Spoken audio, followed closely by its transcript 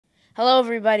Hello,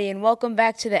 everybody, and welcome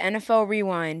back to the NFL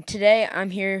Rewind. Today, I'm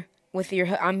with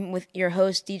your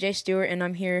host DJ Stewart, and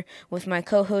I'm here with my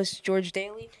co-host George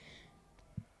Daly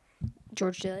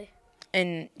George Daly.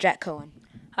 and Jack Cohen.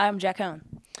 Hi, I'm Jack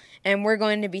Cohen. And we're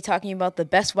going to be talking about the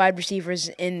best wide receivers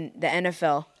in the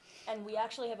NFL. And we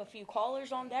actually have a few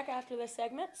callers on deck after this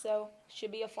segment, so it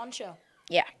should be a fun show.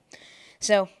 Yeah.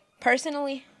 So,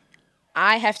 personally,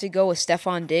 I have to go with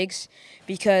Stephon Diggs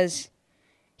because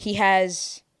he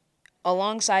has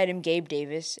alongside him Gabe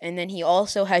Davis, and then he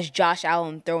also has Josh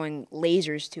Allen throwing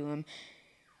lasers to him.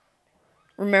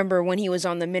 Remember when he was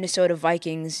on the Minnesota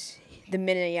Vikings, the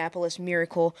Minneapolis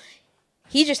Miracle,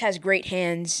 he just has great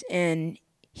hands and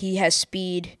he has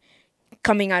speed.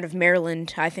 Coming out of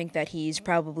Maryland, I think that he's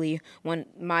probably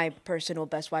my personal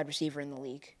best wide receiver in the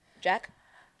league. Jack?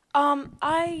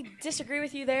 I disagree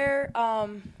with you there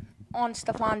on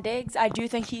Stephon Diggs. I do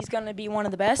think he's going to be one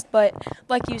of the best, but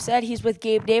like you said, he's with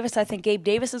Gabe Davis. I think Gabe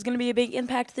Davis is going to be a big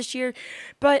impact this year.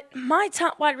 But my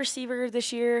top wide receiver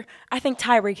this year, I think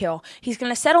Tyreek Hill. He's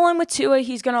going to settle in with Tua.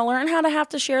 He's going to learn how to have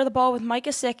to share the ball with Mike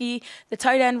Gesicki, the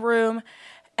tight end room,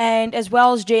 and as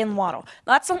well as Jalen Waddle.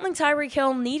 That's something Tyreek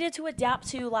Hill needed to adapt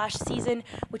to last season,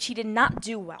 which he did not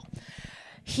do well.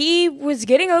 He was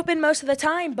getting open most of the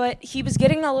time, but he was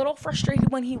getting a little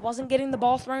frustrated when he wasn't getting the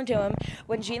ball thrown to him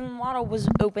when Jalen Waddle was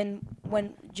open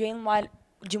when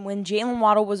Jalen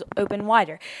Waddle was open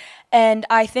wider. And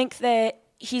I think that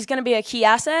he's going to be a key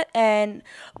asset, and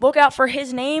look out for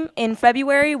his name in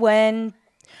February when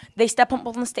they step up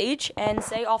on the stage and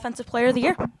say Offensive Player of the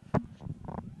Year.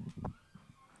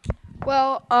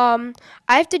 Well, I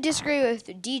have to disagree with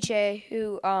DJ,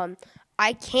 who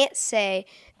I can't say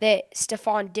that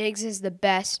Stephon Diggs is the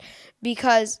best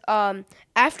because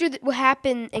after what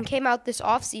happened and came out this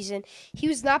offseason, he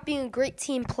was not being a great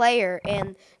team player,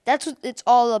 and that's what it's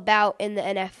all about in the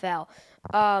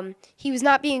NFL. He was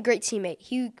not being a great teammate.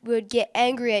 He would get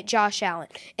angry at Josh Allen,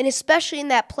 and especially in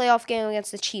that playoff game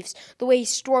against the Chiefs, the way he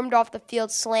stormed off the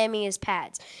field slamming his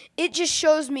pads. It just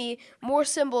shows me more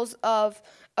symbols of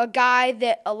a guy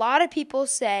that a lot of people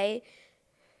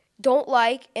don't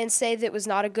like and say that was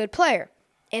not a good player.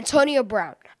 Antonio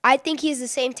Brown. I think he has the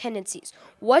same tendencies.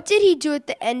 What did he do at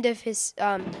the end of his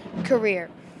career?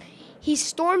 He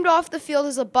stormed off the field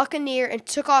as a Buccaneer and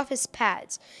took off his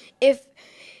pads. If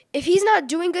he's not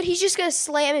doing good, he's just going to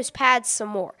slam his pads some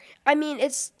more. I mean,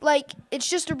 it's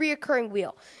just a reoccurring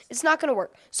wheel. It's not going to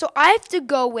work. So I have to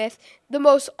go with the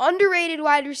most underrated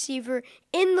wide receiver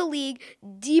in the league,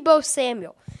 Deebo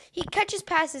Samuel. He catches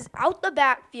passes out the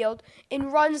backfield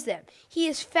and runs them. He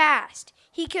is fast.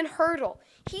 He can hurdle.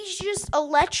 He's just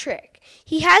electric.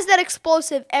 He has that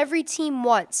explosive every team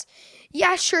wants.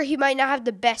 Yeah, sure, he might not have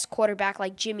the best quarterback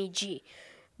like Jimmy G.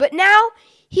 But now,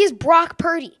 he's Brock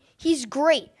Purdy. He's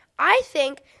great. I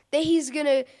think that he's going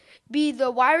to be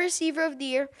the wide receiver of the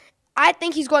year. I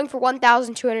think he's going for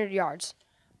 1,200 yards.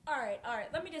 All right.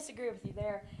 Let me disagree with you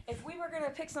there. If we were gonna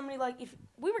pick somebody like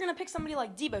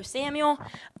Deebo Samuel,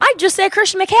 I'd just say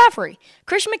Christian McCaffrey.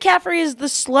 Christian McCaffrey is the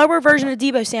slower version of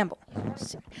Deebo Samuel.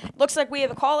 Looks like we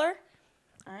have a caller.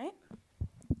 All right.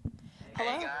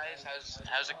 Hello. Hey guys,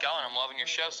 how's it going? I'm loving your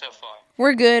show so far.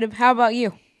 We're good. How about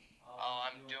you? Oh,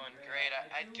 I'm doing great.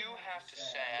 I do have to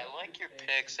say, I like your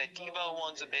picks. That Debo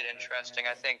one's a bit interesting.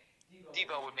 I think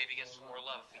Debo would maybe get some more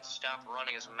love if he'd stop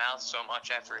running his mouth so much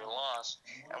after he lost.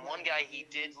 And one guy he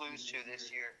did lose to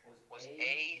this year was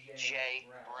A.J.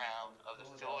 Brown of the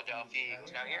Philadelphia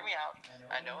Eagles. Now, hear me out.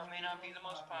 I know it may not be the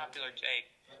most popular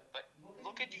take, but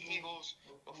look at the Eagles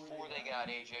before they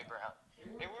got A.J. Brown.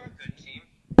 They were a good team.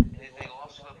 They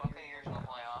lost to the Buccaneers in the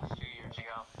playoffs 2 years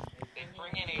ago. They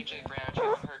bring in A.J. Brown.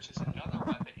 Jalen Hurts is another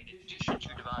weapon in addition to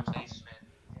Devontae Smith.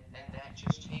 And that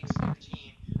just takes their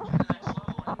team to the next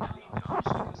level. And now you can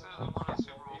honestly consider them one of the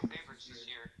Super Bowl favorites this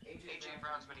year. A.J.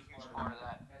 Brown's been a huge part of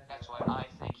that. That's why I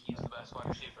think he's the best wide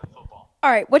receiver in football. All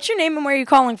right. What's your name and where are you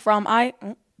calling from?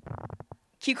 Can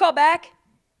you call back?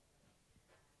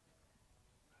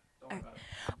 Right.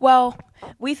 Well,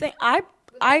 we think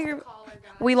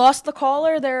we lost the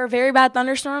caller. There are very bad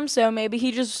thunderstorms, so maybe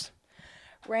he just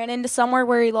ran into somewhere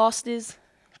where he lost his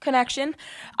connection.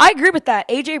 I agree with that.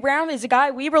 A.J. Brown is a guy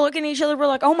we were looking at each other, we're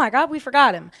like, oh my God, we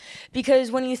forgot him.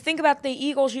 Because when you think about the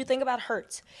Eagles, you think about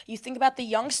Hurts. You think about the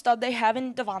young stud they have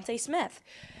in Devontae Smith.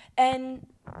 And,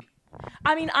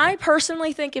 I mean, I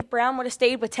personally think if Brown would have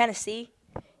stayed with Tennessee,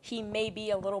 he may be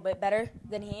a little bit better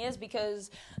than he is because,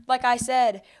 like I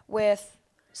said, with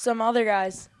some other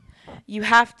guys,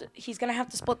 he's going to have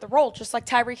to split the role, just like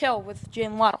Tyreek Hill with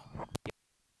Jalen Waddle.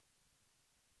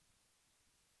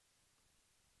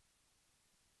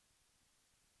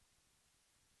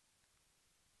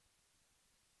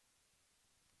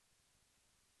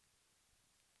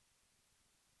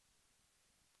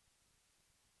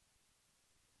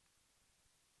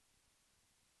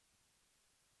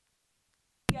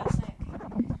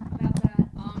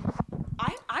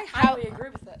 highly agree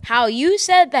with it. how you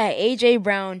said that A.J.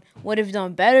 Brown would have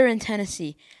done better in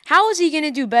Tennessee. How is he going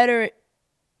to do better?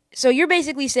 So you're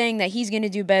basically saying that he's going to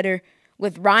do better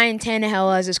with Ryan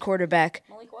Tannehill as his quarterback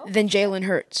Malik Willis? than Jalen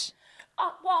Hurts.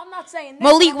 Well, I'm not saying that.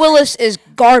 Malik Willis is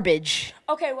garbage.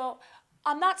 Okay, well,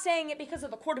 I'm not saying it because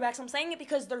of the quarterbacks. I'm saying it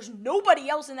because there's nobody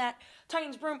else in that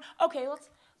Titans room. Okay,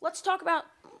 let's talk about.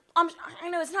 I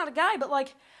know it's not a guy, but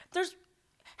like, there's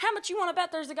how much you want to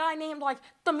bet there's a guy named like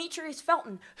Demetrius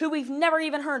Felton who we've never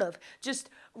even heard of, just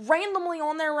randomly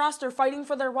on their roster fighting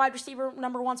for their wide receiver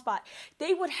 #1 spot.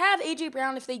 They would have AJ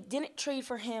Brown if they didn't trade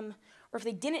for him or if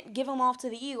they didn't give him off to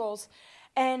the Eagles,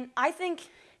 and I think.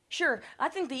 Sure, I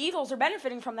think the Eagles are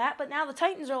benefiting from that, but now the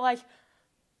Titans are like,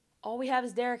 all we have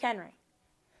is Derrick Henry.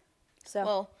 So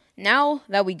Well, now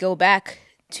that we go back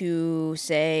to,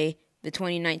 say, the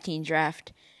 2019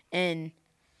 draft, and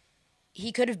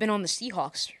he could have been on the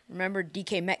Seahawks. Remember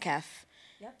DK Metcalf?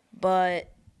 Yep.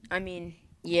 But, I mean,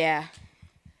 yeah.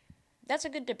 That's a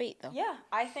good debate, though. yeah,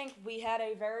 I think we had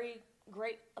a very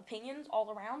great opinions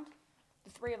all around,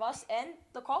 the three of us and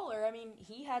the caller. I mean,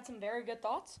 he had some very good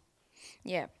thoughts.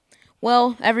 Yeah.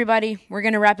 Well, everybody, we're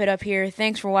going to wrap it up here.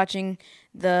 Thanks for watching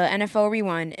the NFL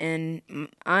Rewind, and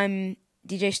I'm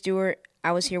DJ Stewart.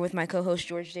 I was here with my co-host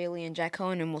George Daly and Jack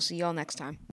Cohen, and we'll see y'all next time.